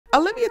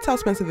Olivia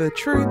tells Spencer the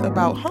truth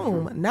about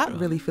home not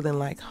really feeling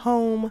like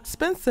home.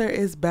 Spencer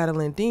is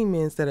battling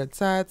demons that are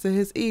tied to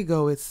his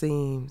ego, it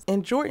seems.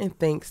 And Jordan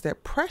thinks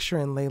that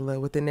pressuring Layla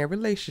within their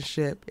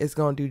relationship is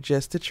going to do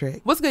just the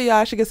trick. What's good,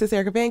 y'all? She gets this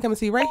Erica Vane coming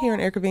to you right here on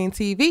Erica Vane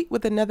TV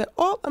with another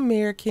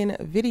All-American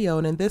video.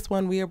 And in this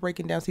one, we are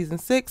breaking down season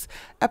 6,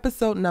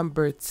 episode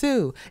number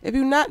 2. If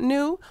you're not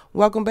new,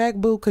 welcome back,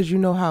 boo, because you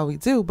know how we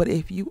do. But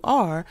if you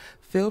are,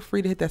 feel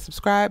free to hit that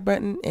subscribe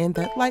button and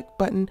that like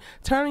button.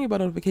 Turn on your bell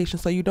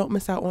notifications so you don't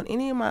miss out on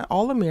any of my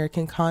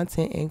All-American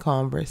content and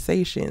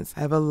conversations.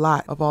 I have a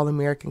lot of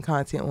All-American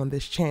content on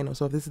this channel.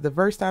 So if this is the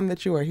first time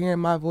that you are hearing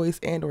my voice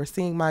and or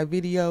seeing my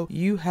video,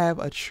 you have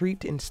a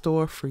treat in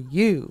store for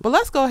you. But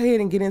let's go ahead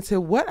and get into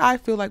what I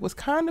feel like was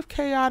kind of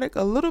chaotic,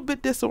 a little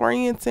bit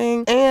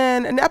disorienting,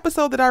 and an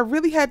episode that I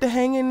really had to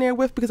hang in there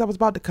with because I was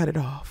about to cut it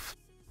off.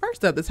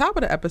 First up, the top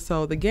of the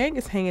episode, the gang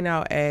is hanging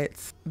out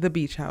at the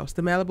beach house,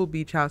 the Malibu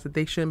beach house that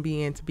they shouldn't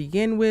be in to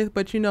begin with,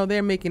 but you know,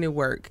 they're making it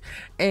work.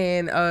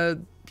 And a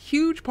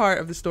huge part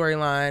of the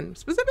storyline,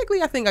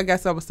 specifically, I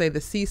guess I would say the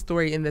C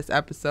story in this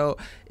episode,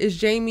 is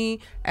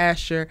Jamie,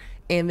 Asher,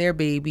 and their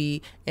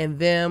baby, and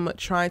them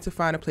trying to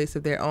find a place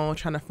of their own,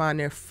 trying to find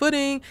their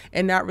footing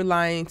and not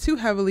relying too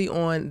heavily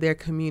on their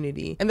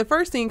community. And the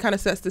first scene kind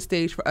of sets the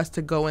stage for us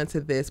to go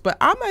into this, but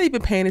I'm not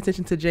even paying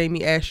attention to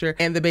Jamie, Asher,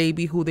 and the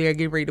baby who they're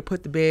getting ready to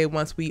put to bed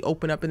once we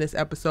open up in this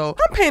episode.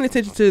 I'm paying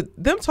attention to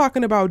them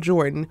talking about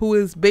Jordan, who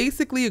is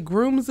basically a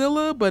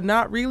groomzilla, but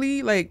not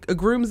really, like a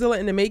groomzilla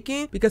in the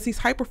making, because he's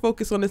hyper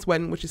focused on this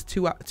wedding, which is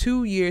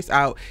 2 years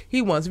out.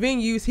 He wants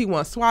venues, he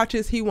wants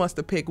swatches, he wants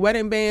to pick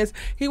wedding bands,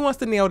 he wants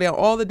to nail down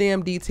all the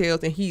damn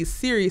details, and he's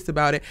serious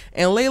about it.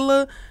 And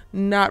Layla,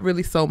 not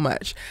really so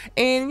much.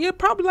 And you're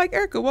probably like,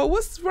 Erica, well,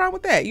 what's wrong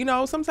with that? You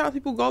know, sometimes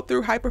people go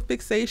through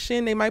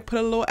hyperfixation. They might put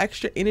a little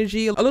extra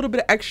energy, a little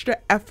bit of extra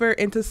effort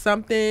into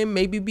something,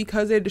 maybe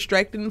because they're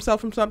distracting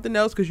themselves from something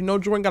else, because you know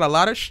Jordan got a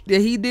lot of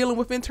that he dealing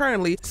with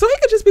internally. So he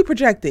could just be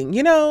projecting,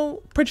 you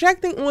know,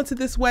 projecting onto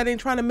this wedding,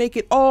 trying to make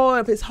it all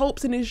of his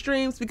hopes and his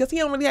dreams, because he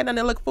don't really have nothing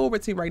to look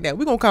forward to right now.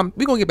 We're gonna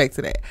get back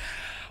to that.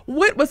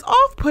 What was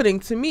off-putting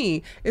to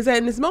me is that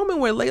in this moment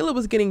where Layla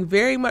was getting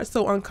very much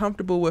so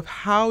uncomfortable with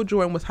how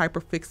Jordan was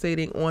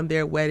hyper-fixating on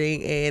their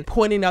wedding and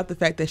pointing out the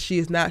fact that she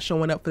is not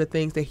showing up for the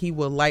things that he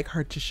would like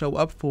her to show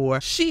up for,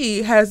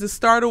 she has this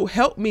startled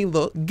help me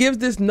look, gives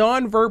this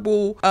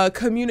non-verbal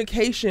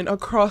communication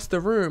across the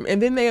room,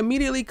 and then they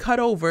immediately cut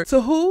over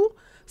to who?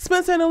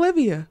 Spencer and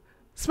Olivia.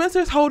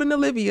 Spencer's holding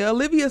Olivia.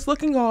 Olivia's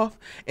looking off,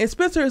 and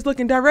Spencer is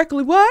looking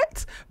directly,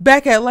 what?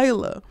 Back at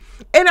Layla.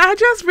 And I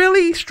just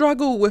really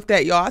struggled with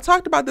that, y'all. I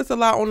talked about this a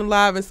lot on the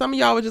live, and some of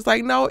y'all were just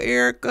like, no,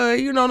 Erica,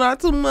 you know, not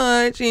too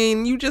much,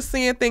 and you just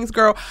seeing things,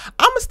 girl.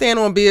 I'm gonna stand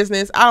on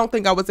business. I don't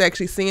think I was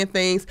actually seeing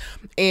things,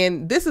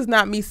 and this is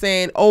not me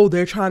saying, oh,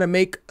 they're trying to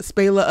make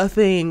Spela a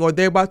thing, or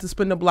they're about to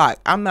spin the block.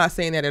 I'm not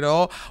saying that at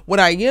all. What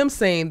I am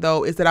saying,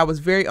 though, is that I was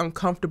very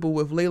uncomfortable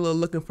with Layla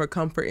looking for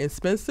comfort in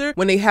Spencer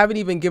when they haven't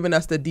even given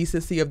us the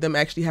decency of them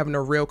actually having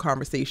a real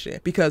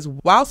conversation. Because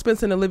while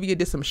Spencer and Olivia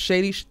did some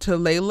shady to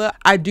Layla,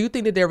 I do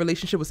think that their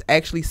relationship was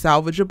actually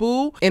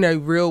salvageable in a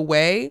real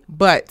way.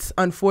 But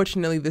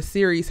unfortunately, the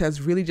series has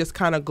really just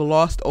kind of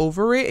glossed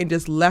over it and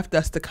just left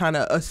us to kind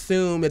of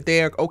assume that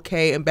they're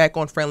okay and back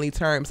on friendly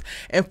terms.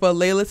 And for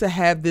Layla to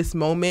have this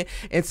moment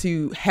and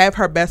to have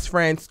her best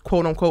friend,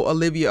 quote unquote,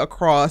 Olivia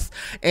across,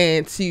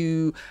 and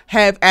to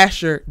have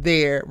Asher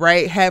there,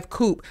 right? Have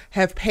Coop,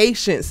 have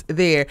Patience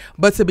there,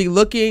 but to be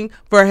looking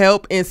for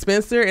help in Spencer.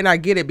 And I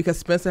get it, because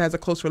Spencer has a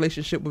close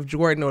relationship with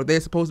Jordan, or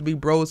they're supposed to be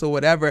bros or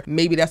whatever.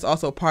 Maybe that's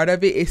also part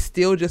of it. It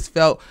still just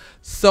felt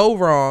so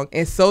wrong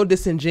and so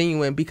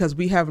disingenuous, because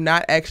we have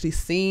not actually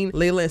seen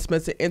Layla and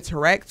Spencer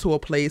interact to a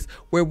place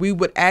where we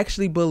would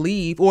actually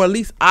believe, or at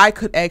least I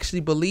could actually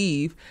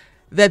believe,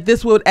 that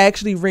this would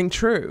actually ring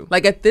true.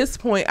 Like at this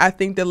point, I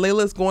think that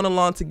Layla's going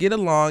along to get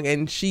along,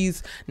 and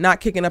she's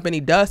not kicking up any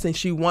dust, and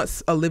she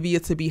wants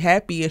Olivia to be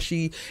happy, and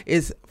she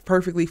is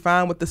perfectly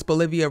fine with this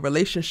Olivia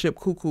relationship,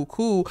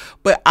 cool.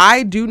 But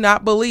I do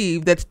not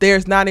believe that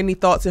there's not any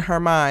thoughts in her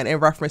mind in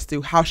reference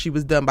to how she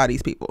was done by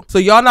these people. So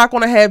y'all not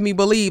gonna have me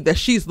believe that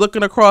she's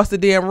looking across the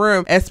damn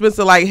room at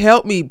Spencer like,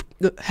 help me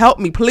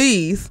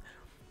please,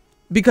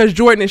 because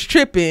Jordan is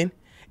tripping,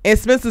 and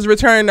Spencer's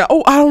returning to,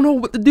 oh, I don't know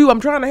what to do,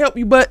 I'm trying to help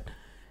you, but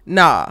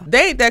nah,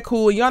 they ain't that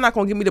cool. Y'all not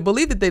gonna get me to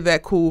believe that they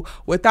that cool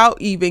without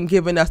even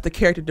giving us the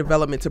character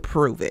development to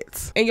prove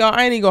it. And y'all,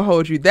 I ain't even gonna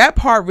hold you, that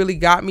part really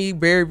got me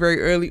very,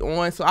 very early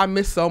on, so I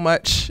missed so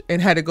much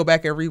and had to go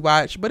back and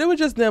rewatch. But it was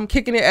just them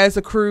kicking it as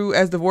a crew,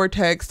 as the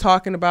Vortex,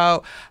 talking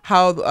about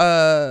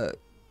how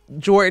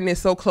Jordan is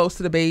so close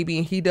to the baby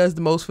and he does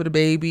the most for the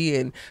baby,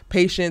 and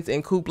Patience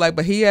and Coop like,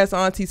 but he has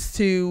aunties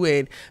too.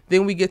 And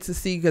then we get to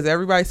see, because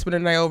everybody's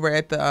spending the night over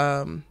at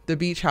the the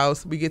beach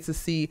house, we get to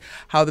see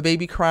how the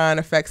baby crying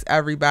affects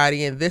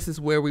everybody. And this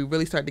is where we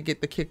really start to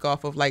get the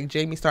kickoff of like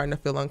Jamie starting to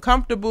feel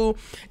uncomfortable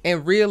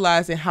and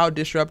realizing how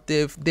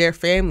disruptive their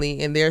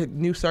family and their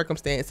new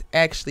circumstance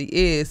actually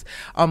is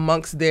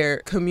amongst their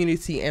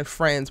community and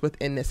friends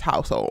within this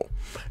household.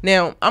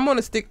 Now, I'm going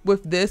to stick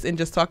with this and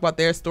just talk about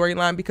their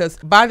storyline, because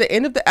by the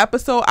end of the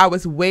episode, I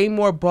was way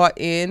more bought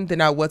in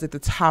than I was at the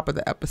top of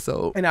the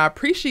episode. And I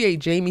appreciate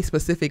Jamie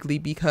specifically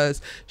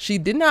because she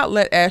did not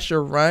let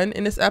Asher run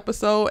in this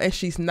episode, and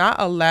she's not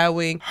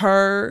allowing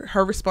her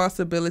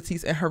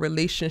responsibilities and her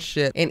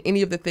relationship and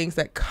any of the things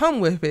that come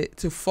with it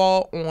to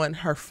fall on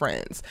her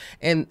friends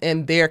and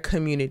their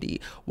community.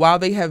 While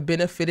they have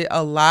benefited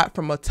a lot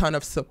from a ton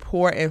of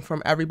support and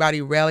from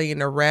everybody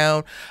rallying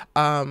around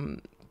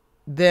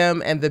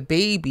them and the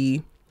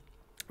baby,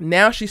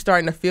 now she's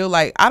starting to feel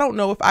like, I don't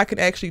know if I can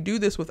actually do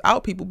this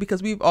without people,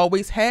 because we've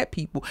always had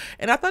people.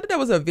 And I thought that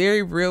was a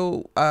very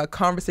real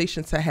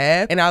conversation to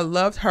have. And I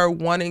loved her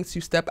wanting to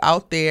step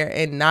out there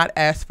and not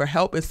ask for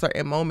help in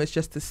certain moments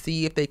just to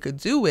see if they could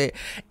do it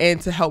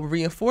and to help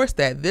reinforce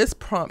that. This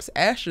prompts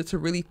Asher to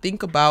really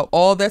think about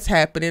all that's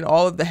happening,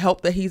 all of the help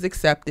that he's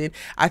accepting.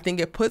 I think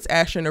it puts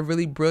Asher in a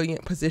really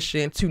brilliant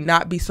position to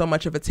not be so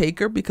much of a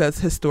taker, because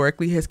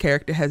historically his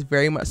character has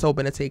very much so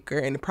been a taker.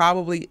 And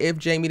probably if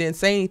Jamie didn't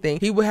say anything,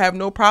 he would have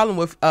no problem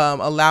with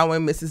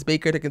allowing Mrs.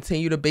 Baker to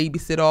continue to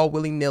babysit all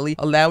willy-nilly,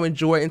 allowing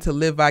Jordan to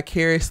live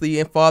vicariously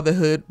in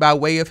fatherhood by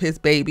way of his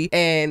baby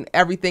and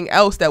everything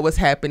else that was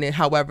happening.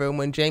 However,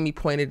 when Jamie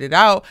pointed it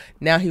out,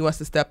 now he wants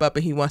to step up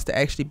and he wants to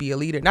actually be a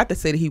leader. Not to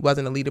say that he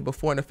wasn't a leader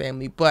before in the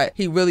family, but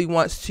he really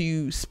wants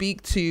to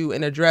speak to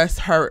and address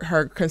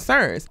her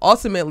concerns.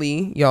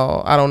 Ultimately,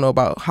 y'all, I don't know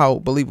about how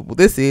believable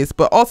this is,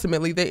 but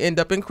ultimately they end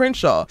up in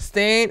Crenshaw,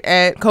 staying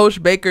at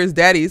Coach Baker's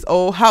daddy's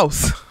old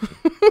house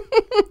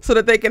so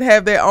that they can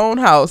have their own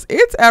house.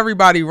 It's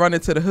everybody running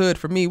to the hood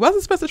for me.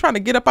 Wasn't Spencer trying to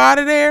get up out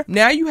of there?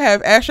 Now you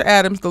have Asher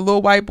Adams, the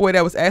little white boy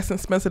that was asking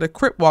Spencer to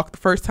crip walk the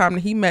first time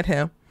that he met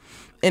him,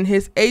 and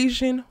his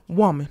Asian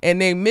woman and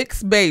they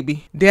mixed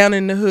baby down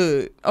in the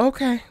hood.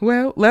 Okay,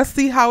 well, let's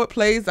see how it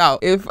plays out.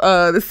 If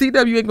the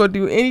CW ain't gonna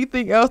do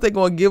anything else, they're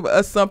gonna give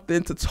us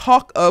something to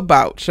talk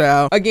about,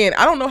 child. Again,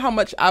 I don't know how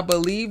much I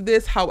believe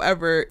this.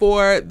 However,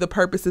 for the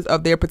purposes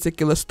of their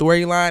particular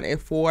storyline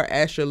and for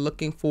Asher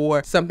looking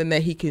for something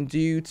that he can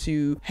do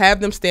to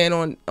have them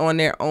stand on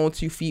their own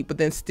 2 feet, but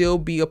then still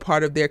be a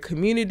part of their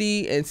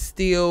community and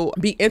still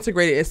be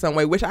integrated in some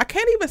way, which I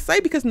can't even say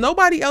because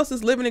nobody else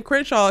is living in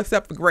Crenshaw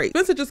except for Grace.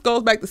 Spencer just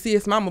goes back to see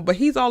his mama, but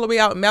he's all the way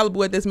out in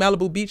Malibu at this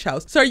Malibu beach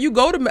house. Sir, you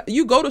go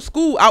to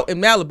school out in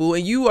Malibu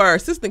and you are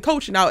assistant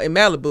coaching out in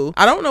Malibu.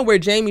 I don't know where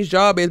Jamie's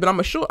job is, but I'm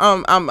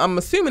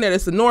assuming that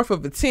it's the north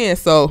of the 10.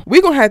 So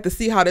we're gonna have to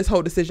see how this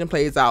whole decision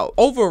plays out.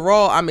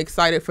 Overall, I'm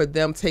excited for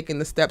them taking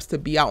the steps to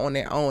be out on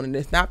their own, and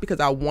it's not because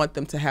I want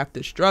them to have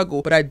to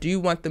struggle, but I do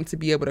want them to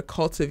be able to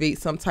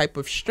cultivate some type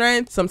of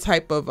strength, some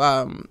type of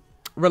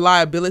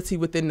reliability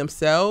within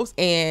themselves,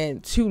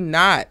 and to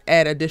not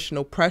add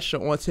additional pressure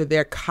onto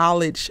their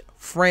college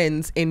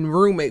friends and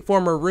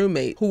former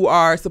roommate who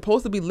are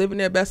supposed to be living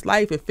their best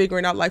life and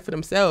figuring out life for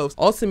themselves.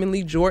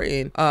 Ultimately,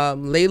 Jordan,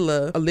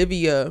 Layla,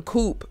 Olivia,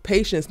 Coop,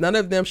 Patience, none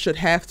of them should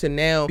have to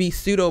now be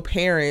pseudo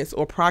parents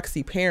or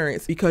proxy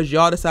parents because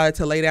y'all decided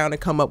to lay down and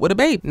come up with a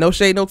baby. No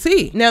shade, no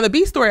tea. Now, the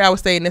B story I would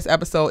say in this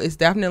episode is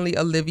definitely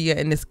Olivia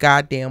in this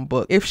goddamn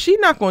book. If she's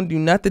not going to do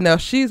nothing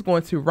else, she's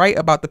going to write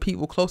about the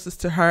people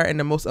closest to her in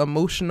the most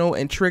emotional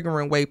and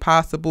triggering way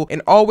possible,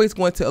 and always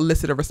going to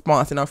elicit a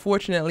response. And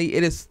unfortunately,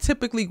 it is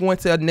typically going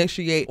to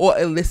initiate or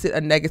elicit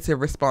a negative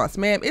response.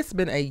 Ma'am, it's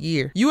been a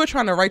year. You are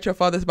trying to write your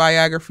father's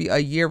biography a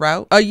year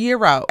out.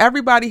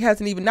 Everybody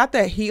hasn't even, not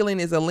that healing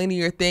is a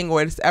linear thing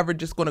or it's ever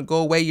just going to go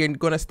away, you're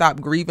going to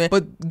stop grieving,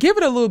 but give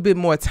it a little bit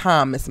more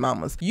time, Miss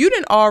Mamas. You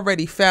done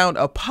already found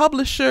a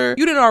publisher,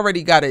 you done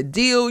already got a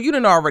deal, you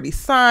done already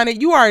signed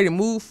it, you already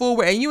moved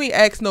forward, and you ain't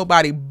asked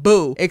nobody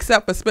boo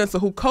except for Spencer,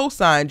 who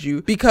co-signed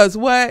you, because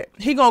what?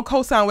 He gonna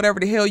co-sign whatever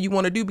the hell you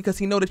want to do because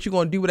he know that you're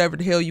gonna do whatever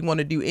the hell you want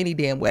to do any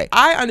damn way.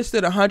 I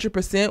understood 100%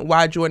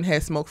 why Jordan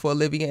had smoke for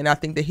Olivia, and I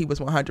think that he was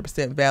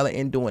 100% valid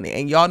in doing it.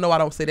 And y'all know I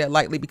don't say that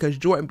lightly because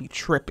Jordan be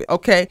tripping,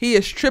 okay? He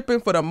is tripping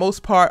for the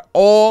most part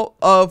all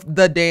of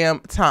the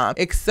damn time,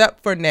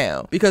 except for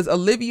now, because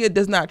Olivia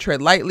does not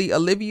tread lightly.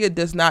 Olivia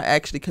does not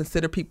actually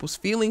consider people's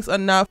feelings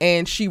enough,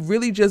 and she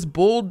really just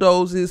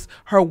bulldozes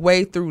her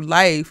way through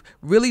life,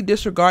 really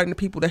disregarding the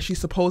people that she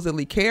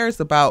supposedly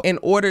cares about in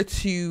order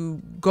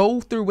to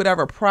go through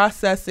whatever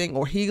processing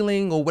or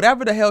healing or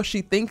whatever the hell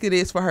she thinks it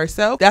is for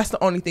herself. That's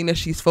the only thing that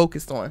she's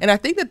focused on. And I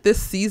think that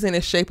this season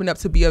is shaping up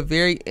to be a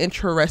very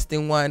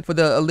interesting one for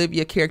the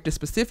Olivia character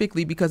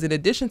specifically, because in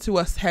addition to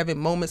us having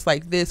moments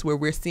like this where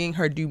we're seeing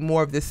her do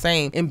more of the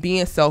same and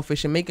being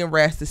selfish and making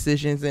rash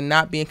decisions and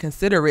not being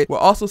considerate, we're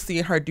also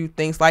seeing her do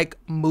things like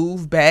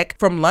move back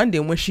from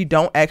London when she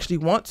don't actually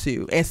want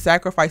to, and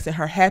sacrificing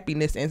her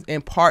happiness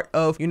and part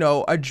of, you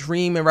know, a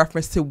dream in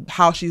reference to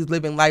how she's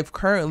living life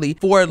currently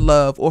for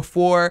love or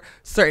for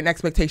certain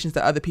expectations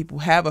that other people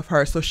have of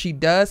her. So she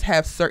does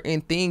have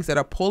certain things that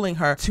are pulling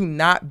her her to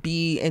not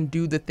be and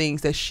do the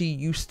things that she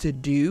used to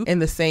do in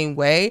the same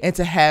way, and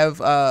to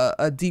have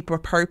a deeper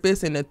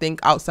purpose and to think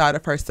outside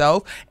of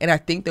herself. And I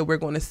think that we're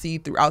going to see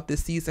throughout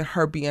this season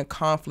her be in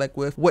conflict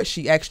with what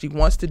she actually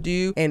wants to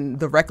do and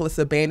the reckless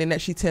abandon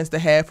that she tends to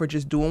have for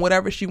just doing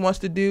whatever she wants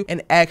to do,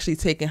 and actually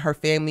taking her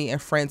family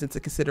and friends into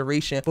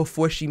consideration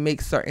before she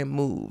makes certain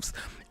moves.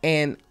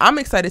 And I'm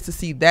excited to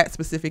see that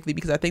specifically,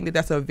 because I think that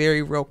that's a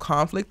very real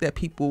conflict that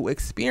people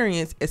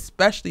experience,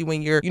 especially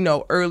when you're,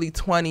 early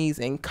 20s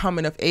and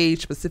coming of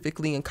age,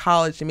 specifically in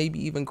college and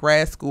maybe even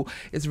grad school.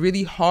 It's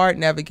really hard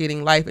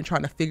navigating life and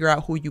trying to figure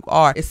out who you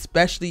are,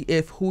 especially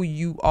if who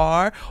you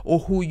are or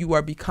who you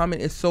are becoming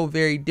is so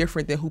very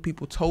different than who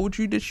people told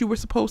you that you were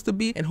supposed to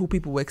be and who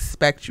people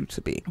expect you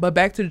to be. But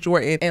back to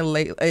Jordan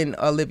and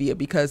Olivia,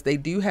 because they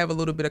do have a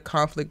little bit of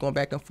conflict going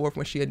back and forth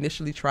when she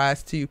initially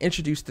tries to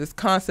introduce this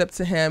concept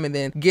to him and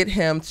then get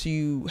him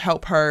to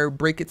help her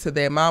break it to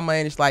their mama.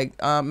 And it's like,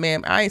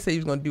 ma'am, I ain't say you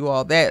was gonna do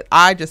all that.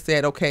 I just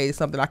said, okay, it's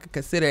something I could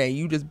consider, and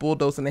you just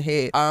bulldozing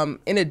ahead.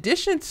 In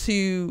addition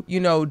to,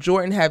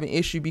 Jordan having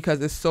issue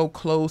because it's so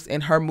close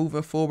and her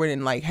moving forward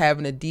and like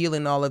having a deal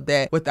and all of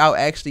that without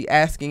actually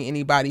asking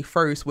anybody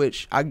first,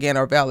 which again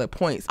are valid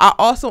points. I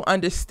also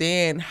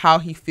understand how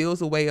he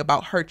feels a way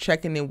about her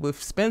checking in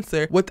with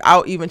Spencer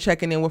without even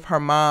checking in with her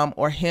mom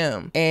or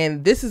him.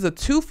 And this is a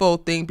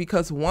twofold thing,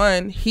 because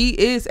one, he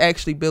is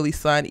actually Billy's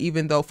son,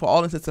 even though for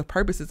all intents and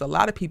purposes a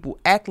lot of people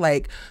act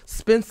like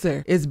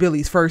Spencer is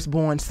Billy's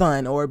firstborn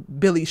son or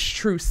Billy's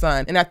true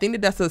son. And I think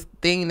that that's a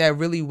thing that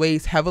really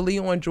weighs heavily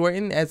on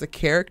Jordan as a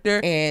character,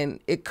 and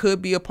it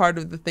could be a part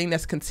of the thing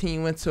that's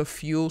continuing to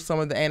fuel some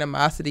of the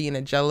animosity and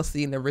the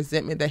jealousy and the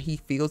resentment that he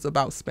feels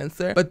about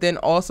Spencer. But then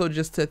also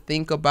just to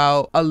think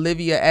about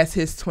Olivia as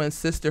his twin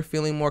sister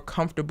feeling more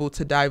comfortable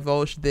to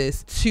divulge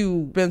this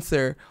to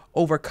Spencer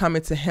over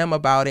coming to him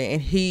about it,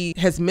 and he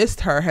has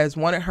missed her, has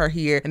wanted her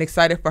here and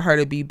excited for her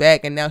to be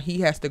back, and now he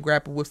has to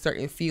grapple with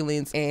certain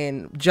feelings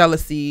and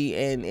jealousy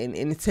and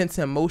intense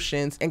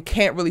emotions and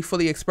can't really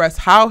fully express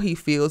how he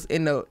feels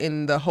in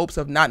the hopes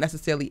of not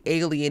necessarily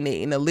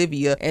alienating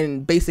Olivia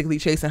and basically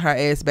chasing her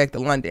ass back to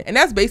London. And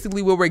that's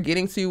basically what we're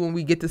getting to when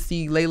we get to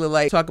see Layla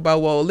like talk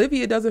about, well,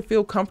 Olivia doesn't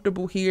feel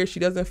comfortable here,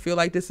 she doesn't feel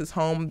like this is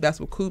home, that's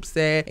what Coop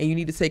said, and you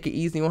need to take it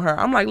easy on her.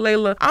 I'm like,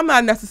 Layla, I'm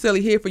not necessarily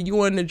here for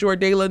you and the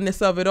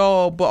Jordala-ness of it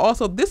all, but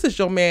also this is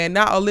your man,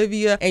 not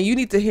Olivia, and you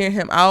need to hear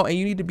him out and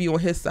you need to be on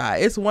his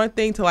side. It's one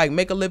thing to like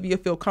make Olivia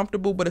feel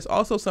comfortable, but it's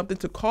also something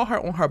to call her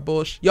on her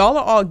bullshit. Y'all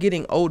are all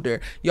getting older.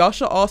 Y'all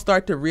should all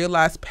start to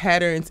realize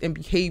patterns and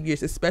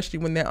behaviors, especially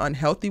when they're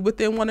unhealthy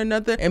within one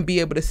another, and be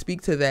able to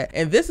speak to that.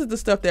 And this is the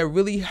stuff that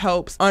really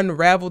helps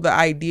unravel the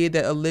idea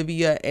that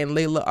Olivia and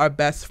Layla are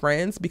best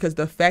friends, because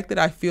the fact that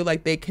I feel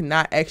like they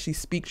cannot actually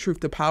speak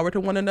truth to power to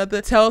one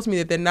another tells me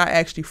that they're not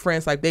actually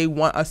friends like they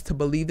want us to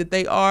believe that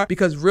they are,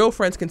 because real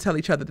friends can tell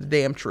each other the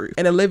damn truth.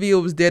 And Olivia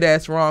was dead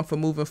ass wrong for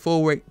moving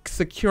forward,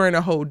 securing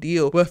a whole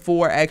deal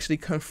before actually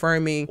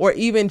confirming or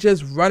even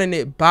just running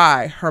it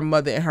by her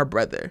mother and her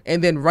brother,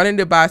 and then running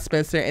it by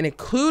Spencer and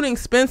including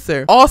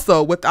Spencer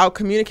also without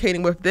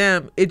communicating with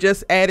them. It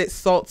just added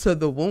salt to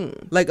the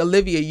wound. Like,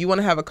 Olivia, you want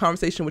to have a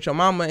conversation with your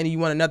mama and you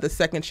want another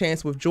second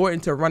chance with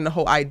Jordan to run the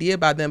whole idea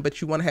by them, but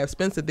you want to have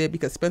Spencer there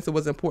because Spencer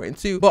was important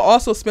too. But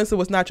also Spencer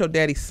was not your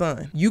daddy's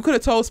son. You could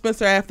have told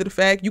Spencer after the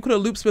fact. You could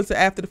have looped Spencer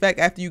after the fact,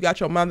 after you got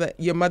your mother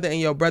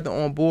and your brother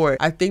on board.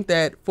 I think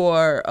that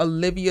for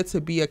Olivia to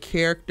be a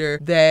character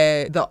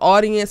that the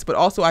audience, but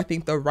also I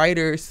think the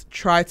writers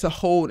try to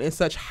hold in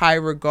such high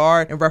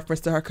regard in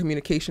reference to her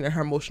communication and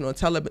her emotional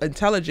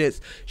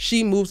intelligence,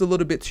 she moves a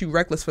little bit too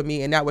reckless for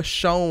me, and that was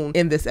shown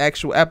in this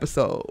actual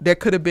episode. There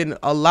could have been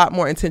a lot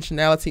more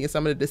intentionality in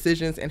some of the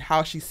decisions and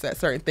how she set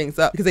certain things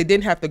up, because they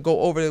didn't have to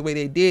go over the way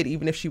they did,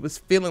 even if she was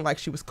feeling like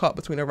she was caught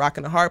between a rock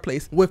and a hard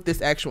place with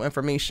this actual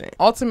information.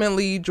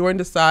 Ultimately, Jordan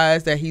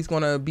decides that he's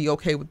going to be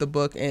okay with the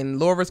book, and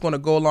Laura's going to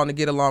go along to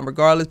get along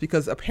regardless,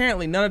 because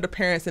apparently none of the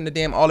parents in the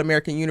damn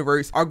All-American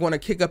universe are going to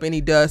kick up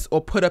any dust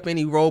or put up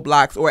any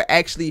roadblocks or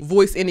actually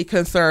voice any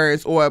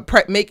concerns or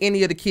make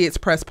any of the kids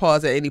press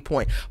pause at any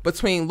point.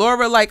 Between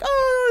Laura like,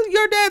 oh,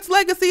 your dad's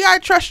legacy, I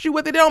trust you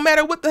with it, don't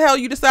matter what the hell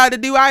you decide to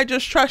do, I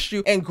just trust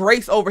you, and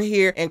Grace over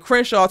here and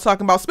Crenshaw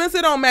talking about,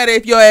 Spencer, don't matter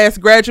if your ass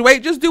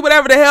graduate, just do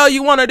whatever the hell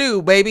you want to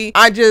do, baby.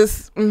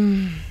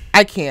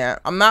 I can't.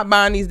 I'm not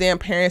buying these damn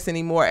parents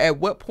anymore. At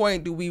what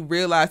point do we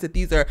realize that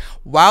these are,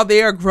 while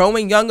they are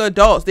growing young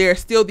adults, they are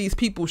still these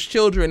people's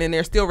children, and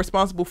they're still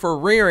responsible for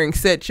rearing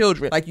said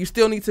children? Like, you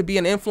still need to be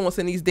an influence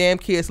in these damn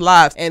kids'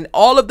 lives. And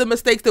all of the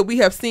mistakes that we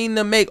have seen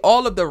them make,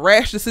 all of the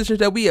rash decisions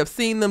that we have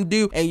seen them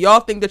do, and y'all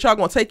think that y'all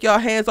gonna take y'all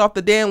hands off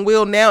the damn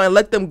wheel now and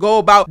let them go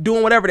about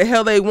doing whatever the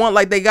hell they want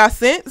like they got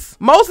sense?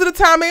 Most of the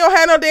time they don't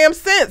have no damn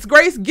sense.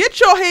 Grace, get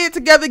your head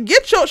together,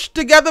 get your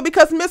together,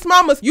 because Miss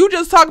Mamas, you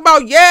just talk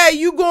about, yeah,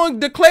 you going going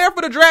to declare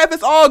for the draft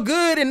it's all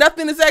good and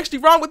nothing is actually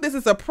wrong with this,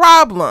 it's a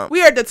problem.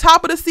 We are at the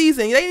top of the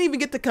season. They didn't even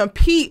get to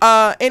compete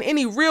in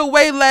any real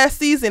way last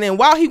season. And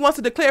while he wants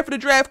to declare for the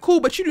draft, cool,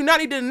 but you do not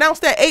need to announce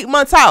that 8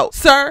 months out,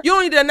 sir. You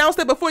don't need to announce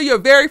that before your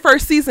very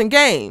first season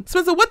game.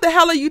 Spencer, what the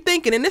hell are you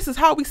thinking? And this is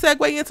how we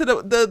segue into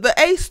the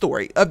A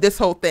story of this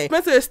whole thing.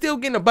 Spencer is still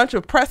getting a bunch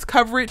of press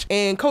coverage,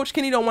 and Coach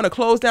Kenny don't want to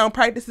close down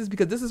practices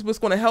because this is what's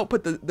going to help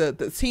put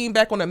the team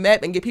back on the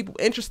map and get people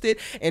interested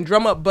and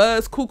drum up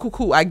buzz.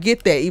 Cool. I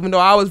get that, even though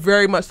I was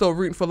very much so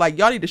rooting for, like,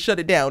 y'all need to shut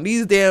it down.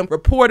 These damn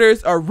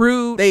reporters are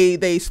rude.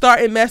 They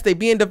starting mess. They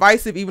being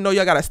divisive, even though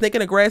y'all got a snake in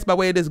the grass by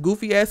way of this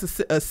goofy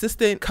ass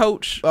assistant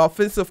coach,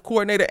 offensive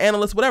coordinator,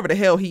 analyst, whatever the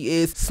hell he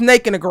is,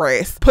 snake in the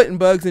grass, putting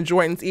bugs in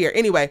Jordan's ear.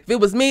 Anyway, if it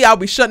was me, I'll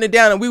be shutting it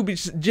down and we would be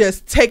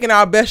just taking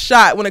our best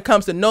shot when it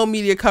comes to no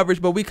media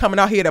coverage, but we coming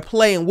out here to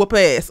play and whoop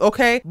ass,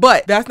 okay?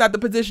 But that's not the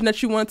position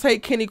that you want to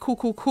take, Kenny.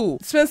 Cool.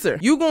 Spencer,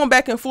 you going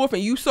back and forth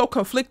and you so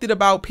conflicted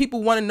about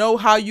people want to know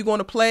how you going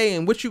to play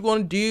and what you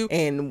going to do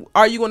and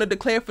are you going to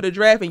declare for the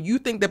draft, and you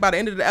think that by the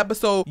end of the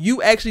episode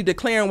you actually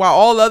declaring while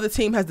all the other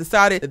team has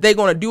decided that they're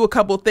going to do a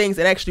couple of things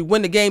and actually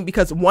win the game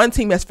because one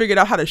team has figured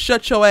out how to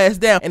shut your ass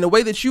down, and the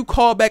way that you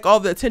call back all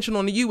the attention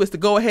on you is to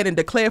go ahead and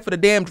declare for the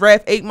damn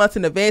draft 8 months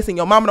in advance, and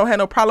your mama don't have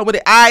no problem with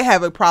it. I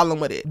have a problem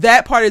with it.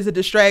 That part is a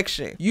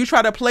distraction. You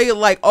try to play it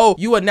like, oh,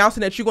 you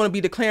announcing that you're going to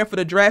be declaring for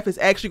the draft is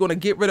actually going to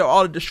get rid of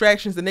all the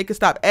distractions and they can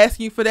stop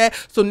asking you for that.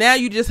 So now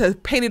you just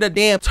have painted a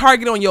damn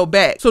target on your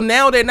back. So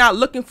now they're not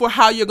looking for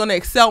how you're going to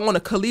excel on a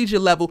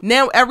collegiate level.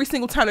 Now every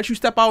single time that you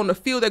step out on the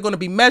field, they're going to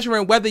be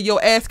measuring whether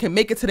your ass can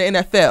make it to the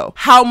NFL,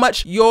 how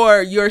much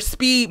your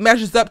speed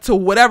measures up to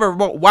whatever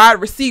wide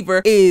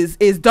receiver is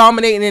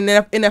dominating in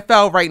the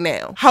NFL right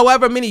now.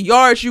 However many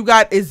yards you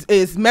got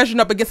is measuring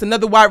up against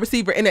another wide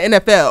receiver in the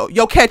NFL.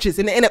 Your catches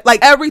in the NFL,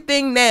 like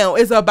everything now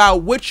is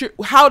about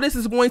how this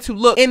is going to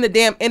look in the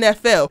damn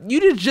NFL.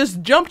 You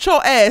just jumped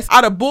your ass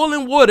out of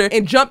boiling water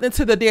and jumped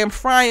into the damn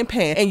frying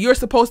pan, and you're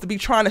supposed to be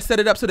trying to set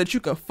it up so that you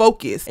can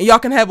focus and y'all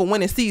can have a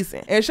winning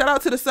season. And shout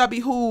out to the subby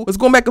who was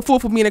going back and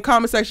forth with me in the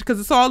comment section, because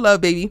it's all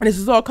love, baby, and this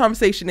is all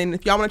conversation. And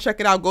if y'all want to check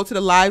it out, go to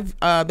the live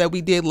that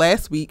we did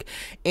last week,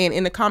 and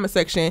in the comment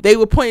section they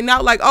were pointing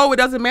out like, oh, it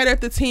doesn't matter if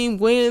the team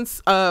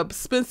wins,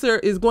 Spencer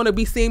is going to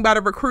be seen by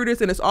the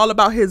recruiters and it's all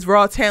about his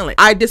raw talent.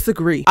 I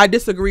disagree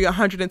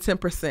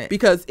 110%,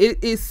 because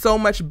it is so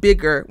much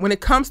bigger when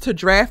it comes to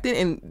drafting.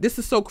 And this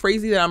is so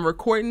crazy that I'm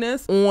recording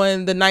this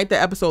on the night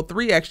that episode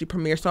 3 actually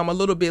premiered, so I'm a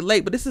little bit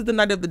late, but this is the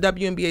night of the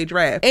WNBA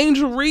draft.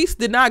 Angel Reese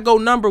did not go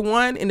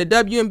 #1 in the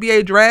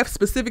WNBA draft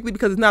specifically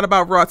because it's not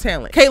about raw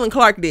talent. Caitlin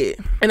Clark did,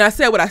 and I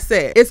said what I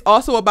said. It's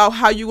also about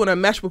how you're going to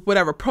mesh with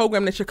whatever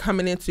program that you're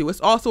coming into.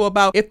 It's also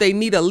about if they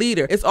need a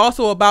leader. It's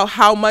also about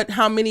how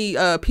many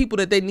people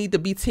that they need to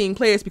be team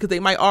players, because they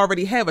might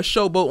already have a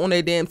showboat on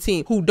their damn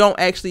team who don't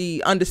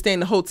actually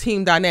understand the whole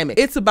team dynamic.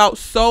 It's about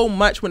so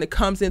much when it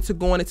comes into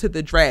going into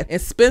the draft.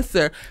 And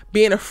Spencer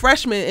being a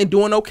freshman and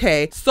doing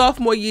okay,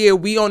 sophomore year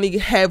we only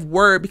have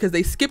word because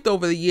they skipped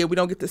over the year, we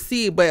don't get to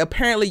see it, but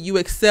apparently you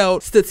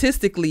excelled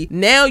statistically.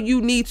 Now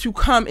you need to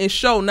come and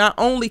show not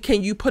only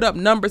can you put up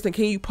numbers and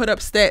can you put up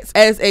stats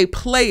as a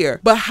player,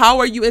 but how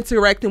are you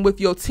interacting with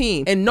your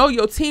team? And no,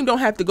 your team don't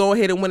have to go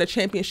ahead and win a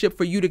championship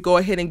for you to go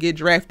ahead and get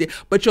drafted,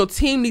 but your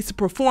team needs to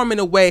perform in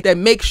a way that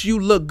makes you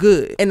look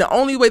good. And the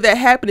only way that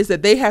happens is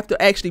that they have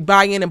to actually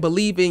buy in and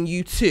believe in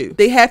you too.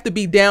 They have to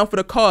be down for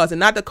the cause, and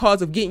not the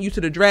cause of getting you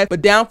to the draft,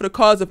 but down for the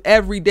cause of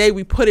every day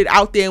we put it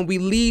out there and we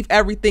leave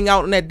everything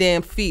out on that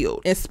damn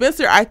field. And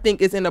Spencer, I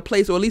think, is in a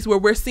place, or at least where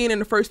we're seeing in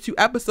the first 2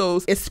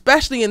 episodes,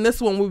 especially in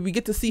this one where we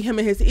get to see him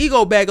in his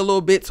ego bag a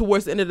little bit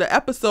towards the end of the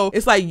episode.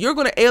 It's like you're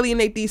going to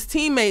alienate these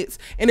teammates,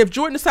 and if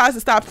Jordan decides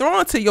to stop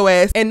throwing to your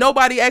ass and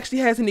nobody actually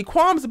has any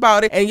qualms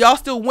about it and y'all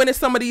still winning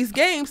some of these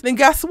games, then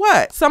guess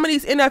what? Some of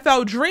these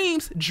NFL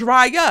dreams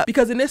dry up,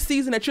 because in this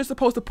season that you're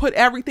supposed to put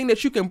everything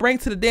that you can bring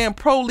to the damn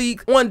pro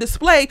league on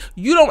display,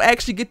 you don't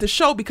actually get to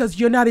show because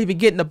you're not even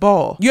getting the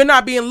ball. You're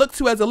not being looked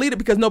to as a leader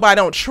because nobody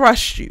don't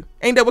trust you.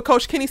 Ain't that what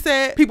Coach Kenny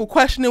said? People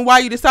questioning why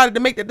you decided to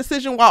make that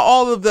decision while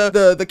all of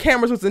the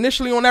cameras was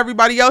initially on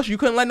everybody else. You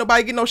couldn't let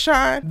nobody get no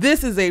shine.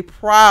 This is a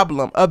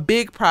problem, a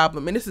big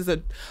problem. And this is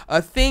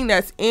a thing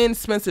that's in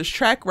Spencer's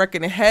track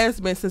record and has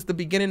been since the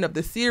beginning of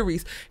the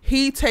series.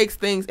 He takes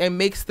things and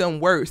makes them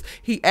worse.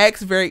 He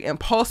acts very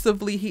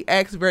impulsively. He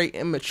acts very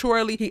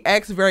immaturely. He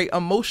acts very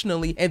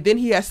emotionally. And then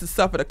he has to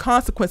suffer the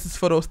consequences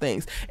for those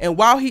things. And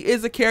while he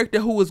is a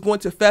character who is going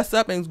to fess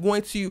up and is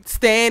going to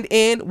stand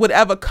in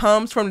whatever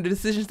comes from the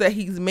decisions that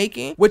he's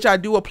making, which I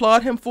do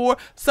applaud him for,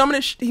 some of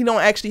this he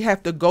don't actually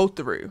have to go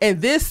through. And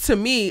this, to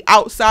me,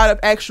 outside of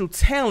actual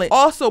talent,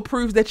 also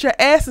proves that your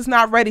ass is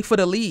not ready for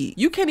the league.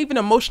 You can't even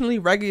emotionally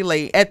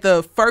regulate at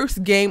the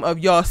first game of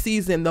y'all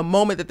season, the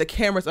moment that the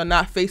cameras are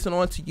not facing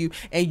onto you,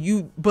 and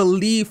you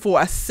believe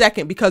for a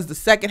second, because the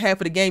second half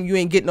of the game you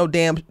ain't getting no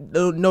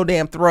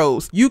damn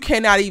throws. You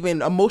cannot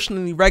even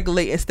emotionally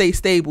regulate and stay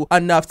stable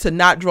enough to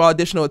not draw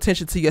additional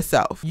attention to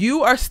yourself.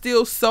 You are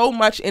still so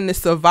much in the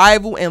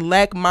survival and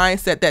lack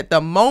mindset that the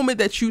moment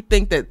that you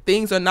think that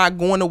things are not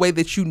going the way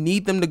that you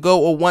need them to go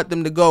or want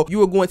them to go,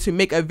 you are going to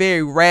make a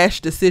very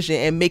rash decision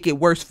and make it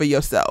worse for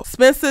yourself.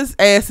 Spencer's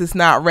ass is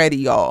not ready,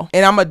 y'all.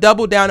 And I'm gonna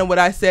double down on what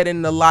I said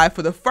in the live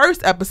for the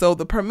first episode,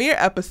 the premiere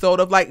episode,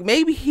 of like,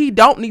 maybe he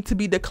don't need to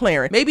be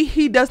declaring. Maybe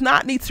he does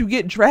not need to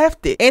get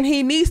drafted, and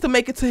he needs to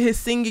make it to his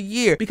senior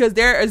year, because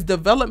there is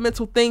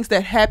developmental things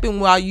that happen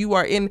while you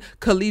are in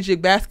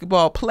collegiate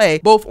basketball play,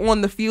 both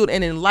on the field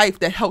and in life,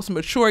 that helps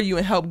mature you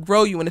and help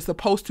grow you, and it's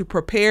supposed to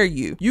prepare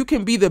you. You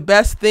can be the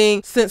best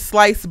thing since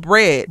sliced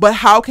bread, but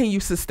how can you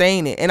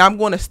sustain it? And I'm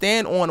going to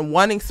stand on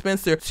wanting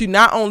Spencer to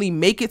not only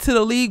make it to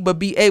the league, but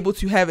be able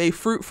to have a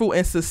fruitful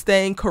and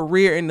sustained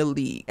career in the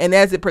league. And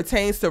as it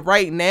pertains to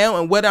right now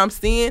and what I'm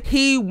seeing,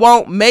 he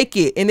won't make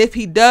it. And if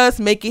he does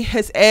make it,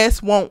 his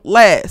ass won't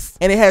last.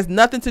 And it has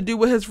nothing to do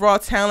with his raw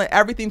talent,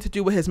 everything to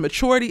do with his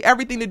maturity,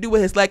 everything to do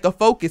with his lack of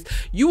focus.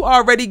 You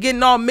already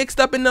getting all mixed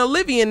up in the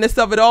Olivia-ness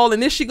of it all,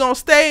 and is she gonna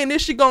stay, and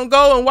is she gonna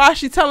go, and why is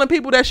she telling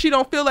people that she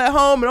don't feel at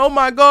home, and oh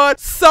my god,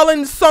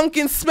 sullen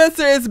sunken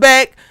Spencer is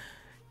back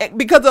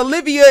because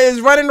Olivia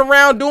is running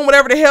around doing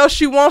whatever the hell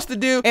she wants to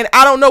do, and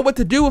I don't know what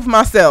to do with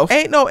myself.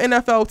 Ain't no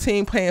NFL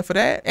team paying for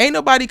that. Ain't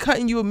nobody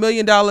cutting you $1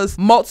 million,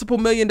 multiple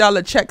 $1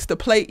 million checks to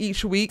play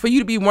each week for you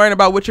to be worrying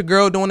about what your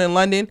girl doing in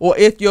London, or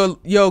if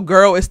your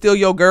girl is still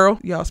your girl.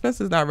 Y'all,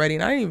 Spencer's not ready,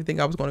 and I didn't even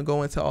think I was going to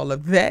go into all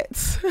of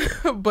that.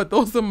 But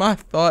those are my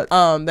thoughts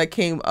that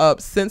came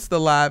up since the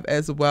live,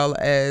 as well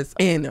as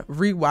in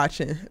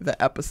rewatching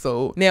the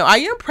episode. Now, I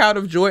am proud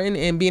of Jordan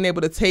and being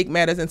able to take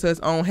matters into his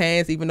own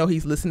hands, even though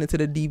he's listening to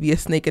the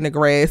devious snake in the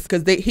grass,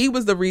 because he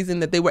was the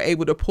reason that they were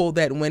able to pull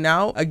that win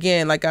out.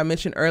 Again, like I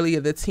mentioned earlier,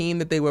 the team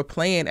that they were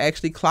playing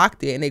actually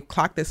clocked it, and they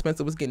clocked that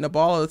Spencer was getting the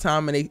ball all the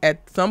time, and they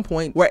at some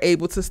point were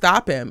able to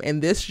stop him.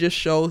 And this just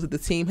shows that the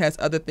team has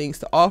other things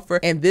to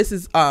offer, and this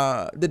is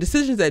the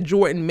decisions that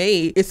Jordan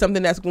made is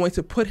something that's going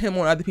to put him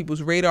on other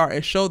people's radar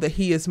and show that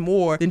he is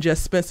more than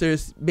just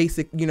Spencer's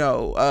basic,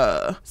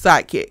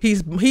 sidekick.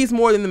 He's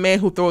more than the man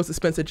who throws to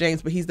Spencer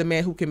James, but he's the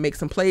man who can make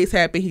some plays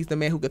happen. He's the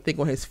man who can think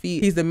on his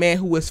feet. He's the man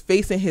who is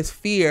facing his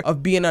fear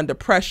of being under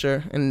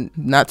pressure, and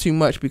not too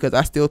much, because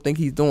I still think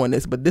he's doing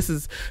this, but this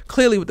is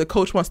clearly what the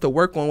coach wants to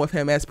work on with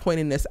him, as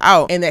pointing this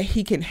out, and that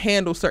he can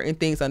handle certain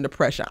things under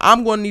pressure.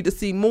 I'm going to need to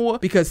see more,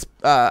 because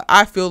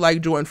I feel like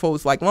Jordan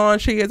folds like lawn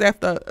chairs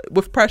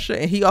with pressure,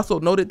 and he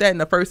also noted that in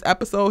the first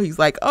episode. He's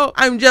like, oh,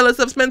 I'm jealous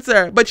of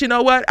Spencer, but you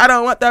know what, I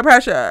don't want that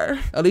pressure.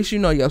 At least you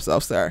know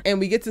yourself, sir. And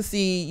we get to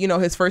see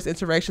his first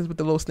interactions with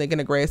the little snake in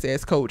the grass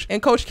ass coach,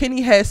 and Coach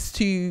Kenny has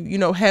to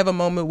have a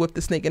moment with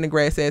the snake in the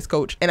grass ass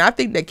coach, and I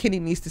think that Kenny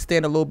needs to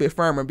stand a little bit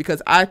firmer,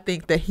 because I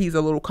think that he's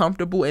a little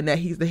comfortable and that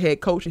he's the head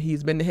coach, and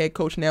he's been the head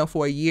coach now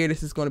for a year.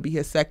 This is going to be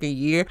his second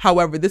year.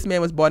 However, this man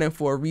was brought in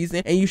for a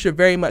reason, and you should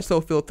very much so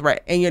feel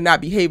threatened, and you're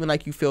not behaving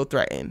like you feel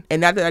threatened. And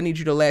not that I need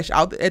you to lash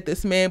out at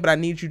this man, but I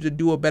need you to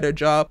do a better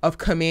job of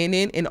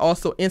commanding and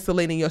also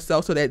insulating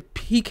yourself so that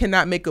he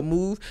cannot make a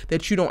move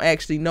that you don't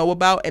actually know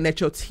about, and that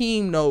your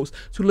team knows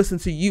to listen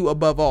to you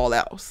above all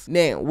else.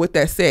 Now, with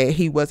that said,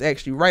 he was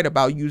actually right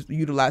about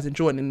utilizing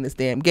Jordan in this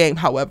damn game.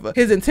 However,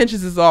 his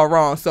intentions is all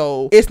wrong,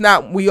 so it's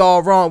not we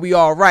all wrong, we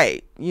all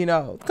right.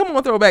 Come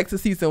on, throwback to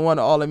season 1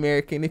 of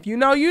All-American. If you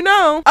know, you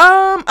know.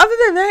 Other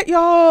than that,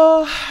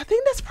 y'all, I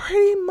think that's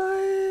pretty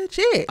much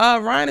it.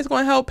 Ryan is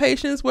going to help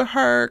Patience with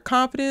her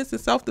confidence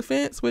and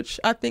self-defense, which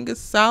I think is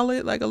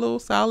solid, like a little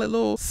solid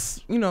little,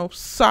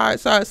 side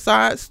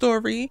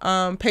story.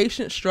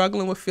 Patience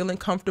struggling with feeling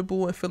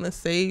comfortable and feeling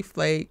safe.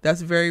 Like,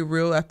 that's very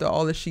real after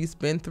all that she's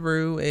been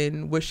through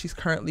and what she's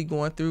currently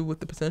going through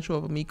with the potential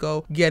of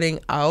Amico getting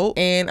out.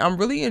 And I'm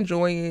really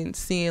enjoying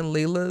seeing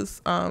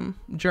Layla's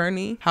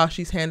journey, how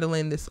she's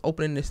handling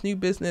opening this new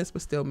business,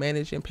 but still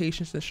managing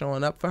Patience and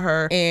showing up for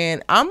her.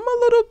 And I'm a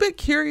little bit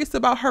curious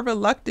about her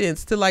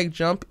reluctance to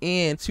jump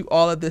into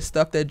all of this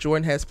stuff that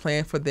Jordan has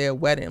planned for their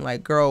wedding.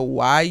 Like, girl,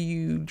 why are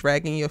you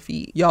dragging your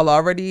feet? Y'all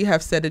already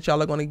have said that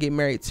y'all are going to get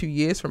married 2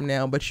 years from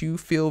now, but you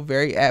feel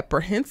very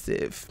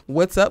apprehensive.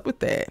 What's up with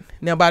that?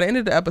 Now, by the end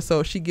of the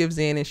episode, she gives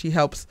in and she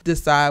helps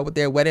decide what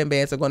their wedding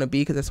bands are going to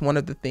be, because that's one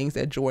of the things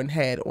that Jordan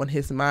had on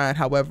his mind.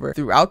 However,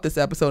 throughout this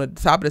episode, at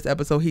the top of this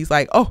episode, he's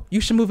like, oh, you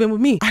should move in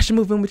with me. I should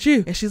move in with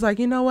you. And she's like,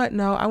 you know what?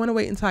 No, I want to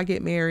wait until I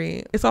get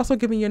married. It's also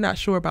giving you're not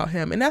sure about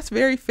him. And that's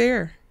very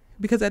fair,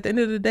 because at the end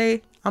of the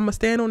day, I'm gonna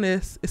stand on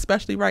this,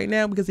 especially right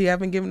now, because he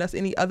haven't given us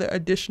any other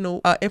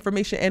additional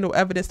information and or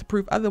evidence to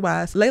prove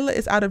otherwise. Layla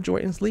is out of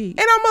Jordan's league.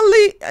 And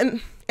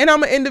I'm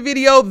gonna end the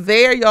video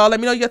there, y'all.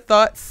 Let me know your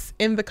thoughts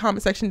in the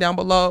comment section down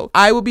below.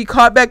 I will be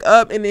caught back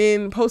up and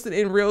then posted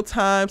in real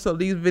time, so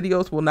these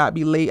videos will not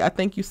be late. I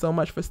thank you so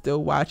much for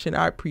still watching.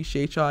 I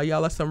appreciate y'all.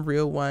 Y'all are some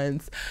real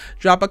ones.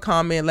 Drop a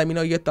comment. Let me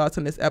know your thoughts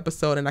on this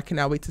episode, and I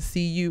cannot wait to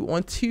see you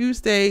on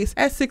Tuesdays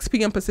at 6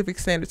 p.m. Pacific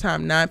Standard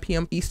Time, 9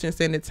 p.m. Eastern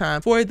Standard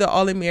Time for the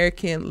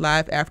All-American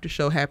live after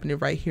show happening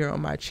right here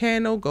on my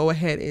channel. Go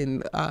ahead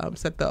and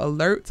set the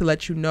alert to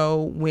let you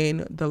know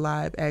when the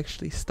live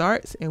actually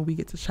starts, and we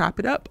get to chop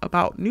it up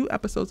about new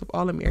episodes of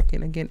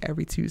All-American again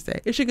every Tuesday.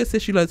 It's your good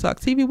sis you love to talk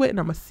TV with, and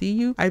I'm gonna see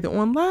you either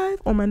on live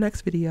or my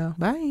next video.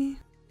 Bye.